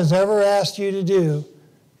all God has ever asked you to do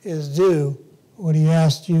is do what he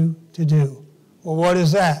asked you to do. Well, what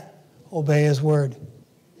is that? Obey his word.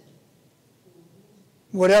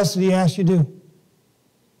 What else did he ask you to do?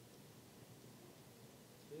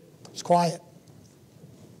 It's quiet.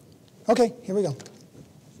 Okay, here we go.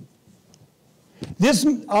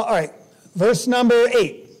 All right, verse number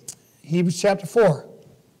 8, Hebrews chapter 4.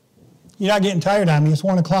 You're not getting tired on me, it's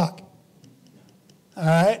 1 o'clock. All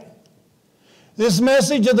right? This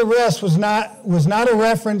message of the rest was not a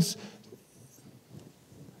reference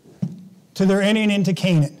to their entering into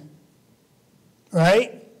Canaan.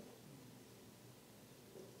 Right?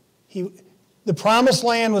 The promised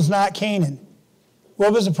land was not Canaan.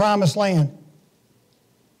 What was the promised land?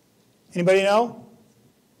 Anybody know?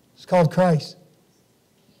 It's called Christ.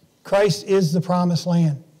 Christ is the promised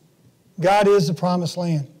land. God is the promised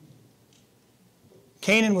land.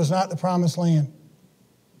 Canaan was not the promised land.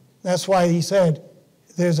 That's why he said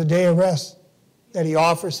there's a day of rest that he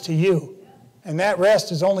offers to you. And that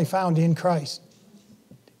rest is only found in Christ.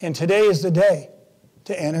 And today is the day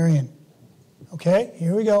to enter in. Okay,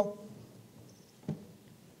 here we go.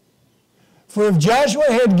 For if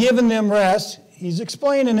Joshua had given them rest, he's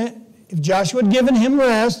explaining it. If Joshua had given him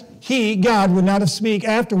rest, he, God, would not have speak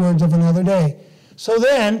afterwards of another day. So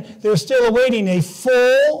then, they're still awaiting a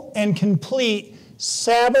full and complete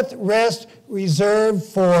Sabbath rest reserved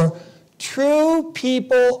for true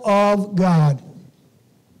people of God.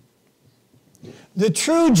 The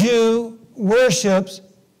true Jew worships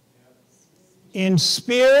in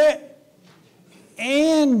spirit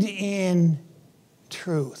and in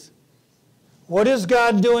truth. What is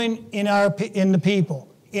God doing in the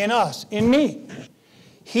people? In us, in me.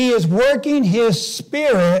 He is working his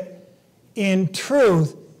spirit in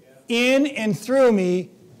truth in and through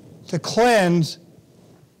me to cleanse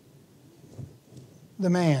the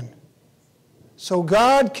man. So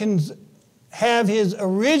God can have his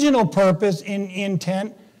original purpose in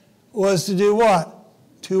intent was to do what?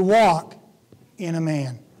 To walk in a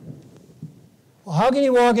man. Well, how can he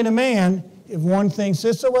walk in a man if one thinks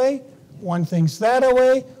this way, one thinks that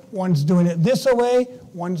way, one's doing it this way,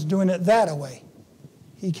 one's doing it that way?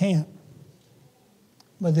 He can't.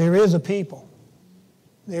 But there is a people.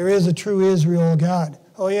 There is a true Israel of God.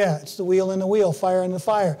 Oh yeah, it's the wheel in the wheel, fire in the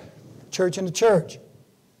fire, church in the church.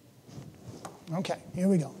 Okay, here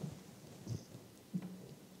we go.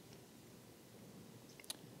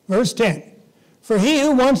 Verse 10. For he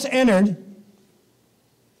who once entered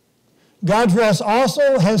God's rest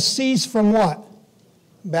also has ceased from what?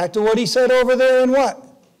 Back to what he said over there in what?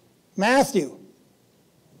 Matthew.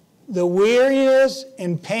 The weariness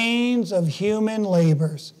and pains of human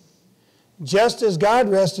labors, just as God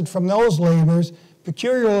rested from those labors,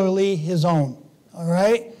 peculiarly his own. All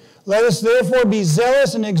right? Let us therefore be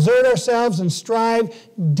zealous and exert ourselves and strive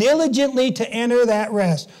diligently to enter that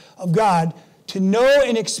rest of God, to know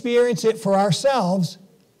and experience it for ourselves,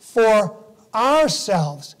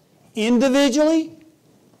 individually,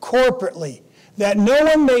 corporately, that no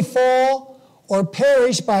one may fall or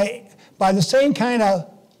perish by the same kind of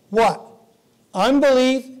what?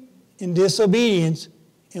 Unbelief and disobedience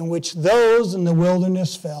in which those in the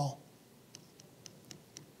wilderness fell.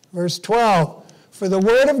 Verse 12, for the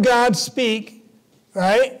word of God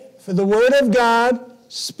For the word of God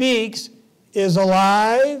speaks, is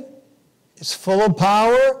alive, is full of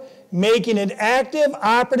power, making it active,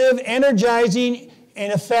 operative, energizing,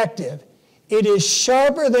 and effective. It is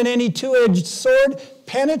sharper than any two-edged sword,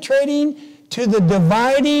 penetrating to the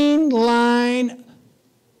dividing line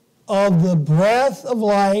of the breath of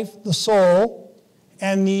life, the soul,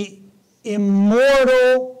 and the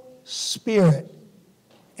immortal spirit,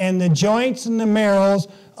 and the joints and the marrows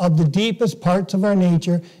of the deepest parts of our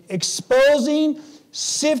nature, exposing,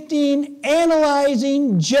 sifting,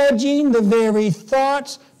 analyzing, judging the very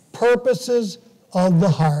thoughts, purposes of the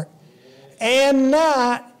heart. And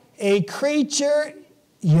not a creature,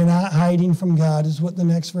 you're not hiding from God, is what the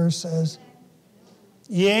next verse says.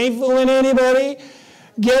 You ain't fooling anybody.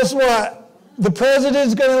 Guess what? The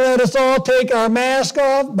president's going to let us all take our mask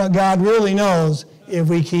off, but God really knows if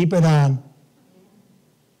we keep it on.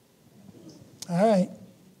 All right.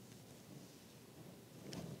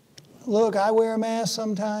 Look, I wear a mask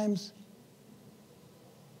sometimes.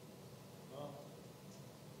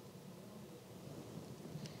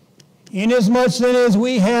 Inasmuch then as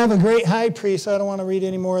we have a great high priest, I don't want to read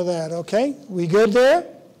any more of that, okay? We good there?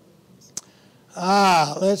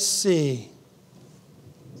 Let's see.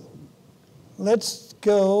 Let's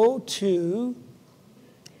go to...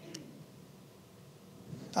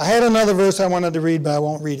 I had another verse I wanted to read, but I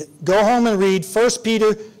won't read it. Go home and read 1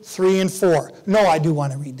 Peter 3 and 4. No, I do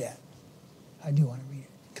want to read that. I do want to read it.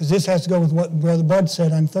 Because this has to go with what Brother Bud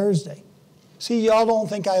said on Thursday. See, y'all don't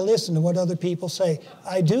think I listen to what other people say.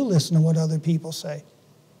 I do listen to what other people say.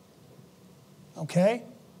 Okay?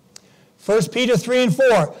 1 Peter 3 and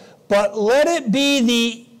 4. But let it be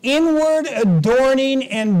the inward adorning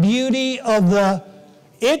and beauty of the,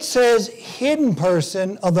 it says, hidden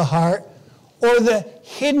person of the heart, or the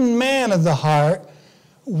hidden man of the heart,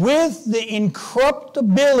 with the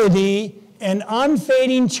incorruptibility and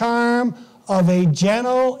unfading charm of a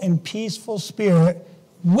gentle and peaceful spirit,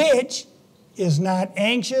 which is not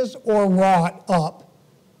anxious or wrought up,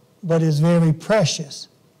 but is very precious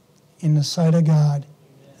in the sight of God.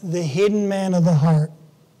 The hidden man of the heart.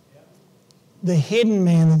 The hidden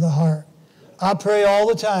man of the heart. I pray all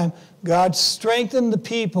the time, God strengthen the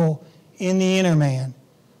people in the inner man.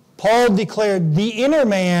 Paul declared the inner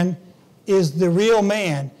man is the real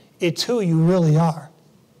man. It's who you really are.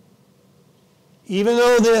 Even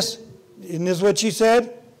though this, isn't this what you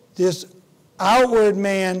said? This outward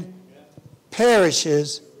man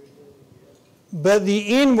perishes, but the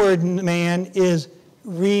inward man is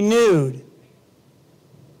renewed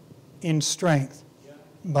in strength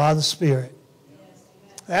by the Spirit.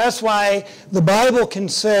 That's why the Bible can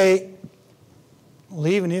say, well,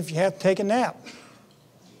 even if you have to take a nap,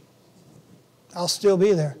 I'll still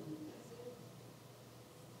be there.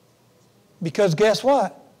 Because guess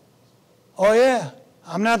what? Oh yeah,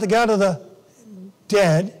 I'm not the God of the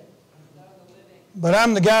dead, but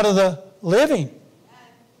I'm the God of the living.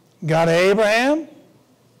 God of Abraham,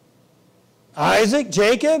 Isaac,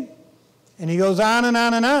 Jacob, and he goes on and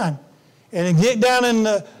on and on. And you get down in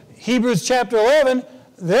the Hebrews chapter 11,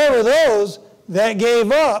 there were those that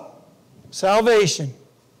gave up salvation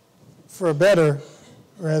for a better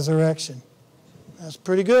resurrection. That's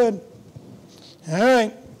pretty good. All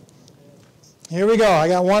right. Here we go. I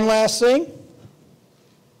got one last thing.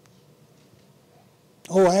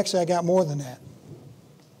 Oh, actually, I got more than that.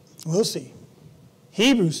 We'll see.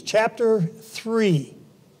 Hebrews chapter 3.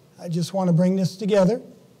 I just want to bring this together.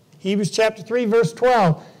 Hebrews chapter 3, verse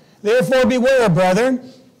 12. Therefore beware,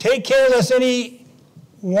 brethren. Take care lest any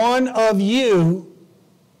one of you,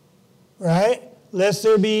 right, lest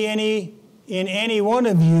there be any in any one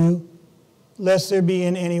of you, lest there be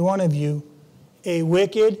in any one of you a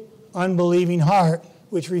wicked, unbelieving heart,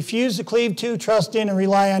 which refuse to cleave to, trust in, and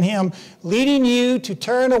rely on him, leading you to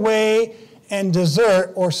turn away and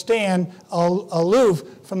desert or stand aloof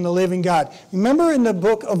from the living God. Remember in the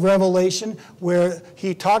book of Revelation where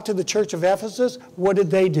he talked to the church of Ephesus? What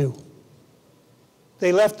did they do?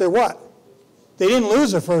 They left their what? They didn't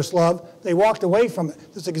lose their first love. They walked away from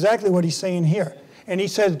it. That's exactly what he's saying here. And he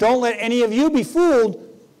says, don't let any of you be fooled.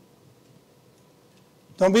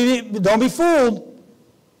 Don't be fooled.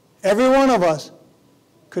 Every one of us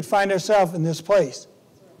could find ourselves in this place.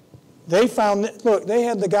 They found, look, they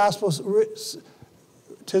had the gospel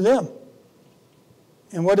to them.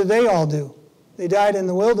 And what did they all do? They died in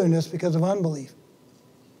the wilderness because of unbelief.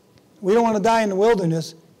 We don't want to die in the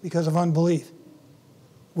wilderness because of unbelief.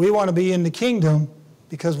 We want to be in the kingdom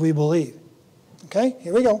because we believe. Okay,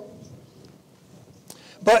 here we go.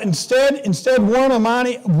 But instead warn,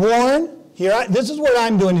 this is what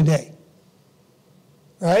I'm doing today.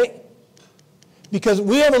 Right? Because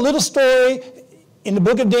we have a little story in the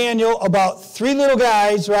book of Daniel about 3 little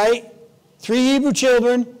guys, right? 3 Hebrew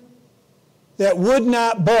children that would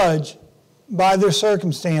not budge by their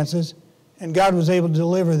circumstances, and God was able to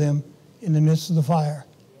deliver them in the midst of the fire.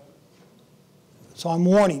 So I'm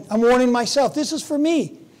warning. I'm warning myself. This is for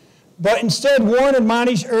me. But instead, warn,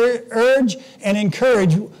 admonish, urge, and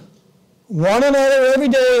encourage one another every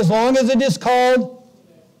day as long as it is called.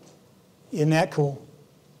 Isn't that cool?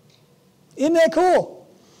 Isn't that cool?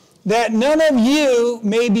 That none of you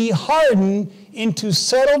may be hardened into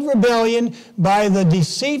settled rebellion by the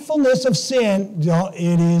deceitfulness of sin.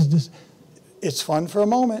 It's fun for a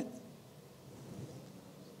moment.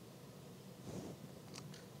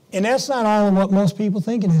 And that's not all of what most people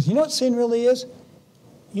think it is. You know what sin really is?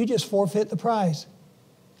 You just forfeit the prize.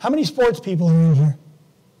 How many sports people are in here?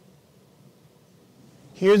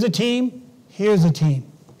 Here's a team. Here's a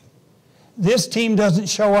team. This team doesn't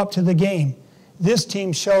show up to the game. This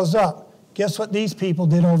team shows up. Guess what these people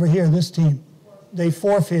did over here, this team? They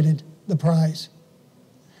forfeited the prize.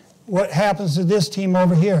 What happens to this team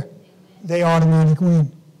over here? They automatically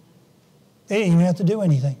win. They didn't even have to do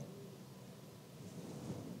anything.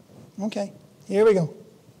 Okay, here we go.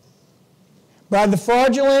 By the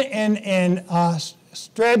fraudulent and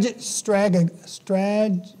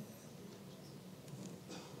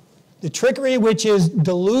the trickery which is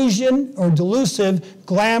delusion or delusive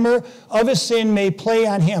glamour of his sin may play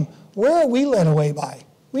on him. Where are we led away by?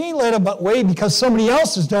 We ain't led away because somebody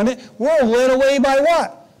else has done it. We're led away by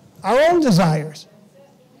what? Our own desires.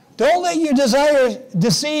 Don't let your desires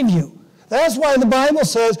deceive you. That's why the Bible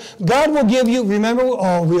says God will give you, remember,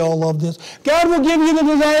 oh, we all love this. God will give you the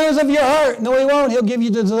desires of your heart. No, he won't. He'll give you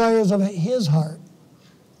the desires of his heart.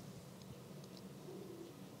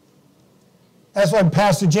 That's what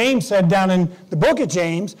Pastor James said down in the book of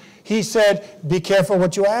James. He said, be careful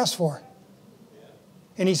what you ask for.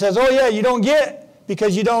 And he says, oh yeah, you don't get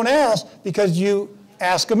because you don't ask because you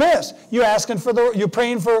ask amiss. You're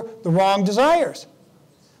praying for the wrong desires.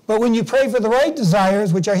 But when you pray for the right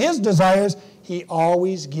desires, which are his desires, he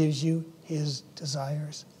always gives you his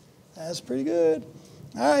desires. That's pretty good.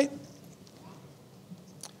 All right.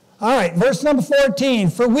 All right, verse number 14.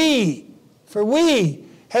 For we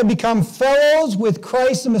have become fellows with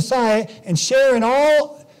Christ the Messiah and share in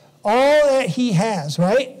all that he has,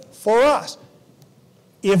 right? For us.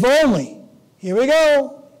 If only, here we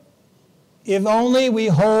go, if only we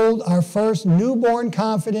hold our first newborn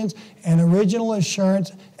confidence and original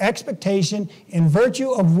assurance, expectation, in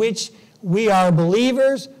virtue of which we are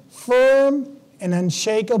believers, firm and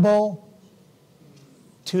unshakable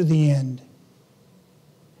to the end.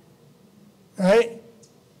 Right?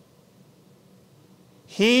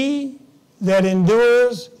 He that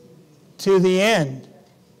endures to the end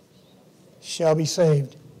shall be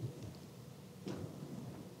saved.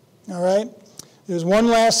 All right? There's one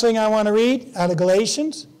last thing I want to read out of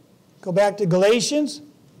Galatians. Go back to Galatians.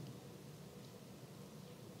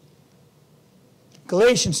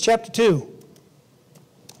 Galatians chapter 2.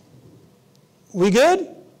 We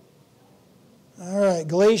good? All right,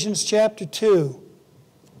 Galatians chapter 2.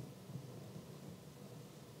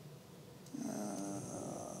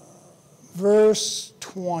 Verse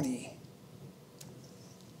 20.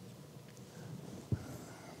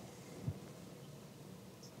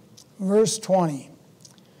 Verse 20.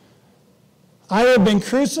 I have been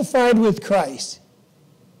crucified with Christ.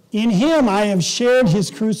 In him I have shared his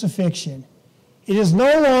crucifixion. It is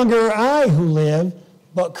no longer I who live,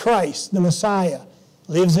 but Christ, the Messiah,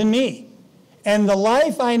 lives in me. And the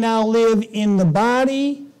life I now live in the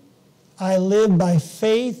body, I live by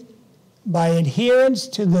faith by adherence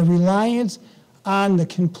to the reliance on the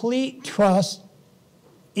complete trust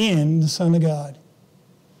in the Son of God,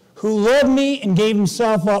 who loved me and gave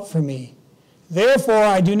himself up for me. Therefore,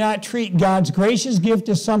 I do not treat God's gracious gift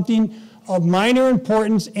as something of minor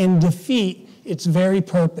importance and defeat its very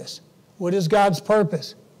purpose. What is God's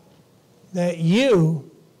purpose? That you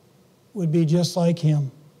would be just like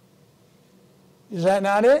him. Is that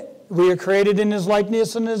not it? We are created in his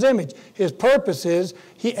likeness and his image. His purpose is,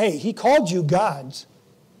 he called you gods.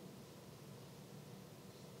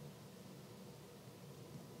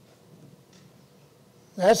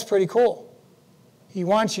 That's pretty cool. He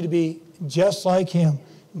wants you to be just like him.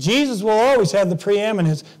 Jesus will always have the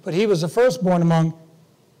preeminence, but he was the firstborn among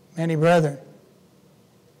many brethren.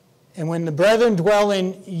 And when the brethren dwell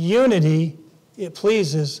in unity, it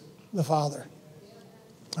pleases the Father.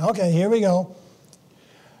 Okay, here we go.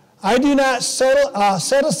 I do not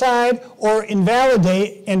set aside or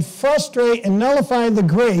invalidate and frustrate and nullify the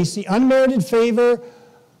grace, the unmerited favor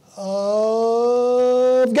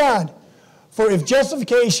of God. For if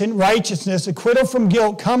justification, righteousness, acquittal from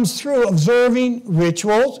guilt comes through observing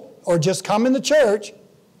rituals or just coming to church,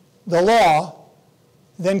 the law,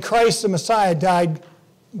 then Christ the Messiah died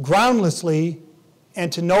groundlessly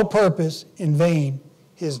and to no purpose in vain.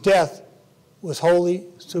 His death was wholly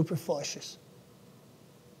superfluous.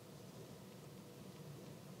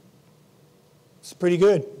 It's pretty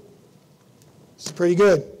good. It's pretty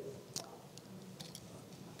good.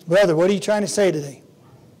 Brother, what are you trying to say today?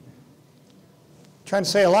 Trying to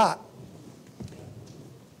say a lot.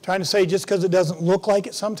 Trying to say just because it doesn't look like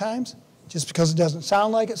it sometimes, just because it doesn't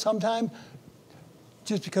sound like it sometimes,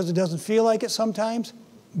 just because it doesn't feel like it sometimes,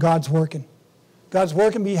 God's working. God's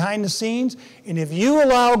working behind the scenes, and if you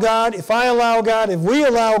allow God, if I allow God, if we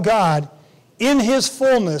allow God in his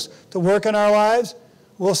fullness to work in our lives,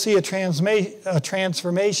 we'll see a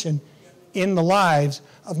transformation in the lives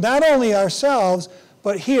of not only ourselves,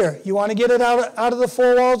 but here, you want to get it out of the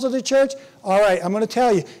four walls of the church? All right, I'm going to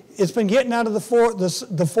tell you. It's been getting out of the four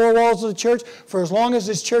walls of the church for as long as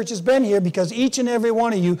this church has been here, because each and every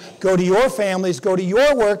one of you go to your families, go to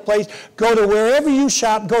your workplace, go to wherever you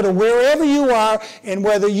shop, go to wherever you are, and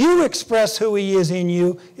whether you express who he is in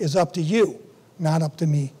you is up to you, not up to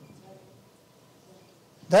me.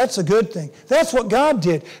 That's a good thing. That's what God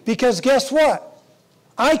did, because guess what?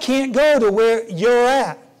 I can't go to where you're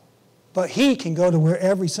at. But he can go to where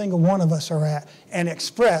every single one of us are at and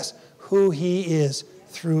express who he is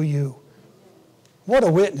through you. What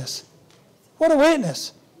a witness. What a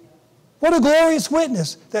witness. What a glorious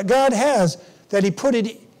witness that God has, that he put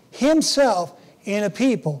it himself in a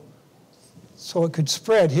people so it could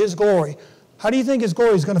spread his glory. How do you think his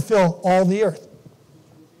glory is going to fill all the earth?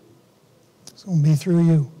 It's going to be through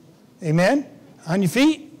you. Amen? On your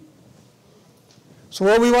feet. So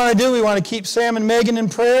what we want to do, we want to keep Sam and Megan in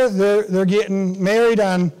prayer. They're getting married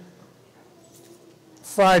on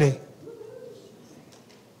Friday.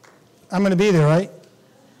 I'm going to be there, right?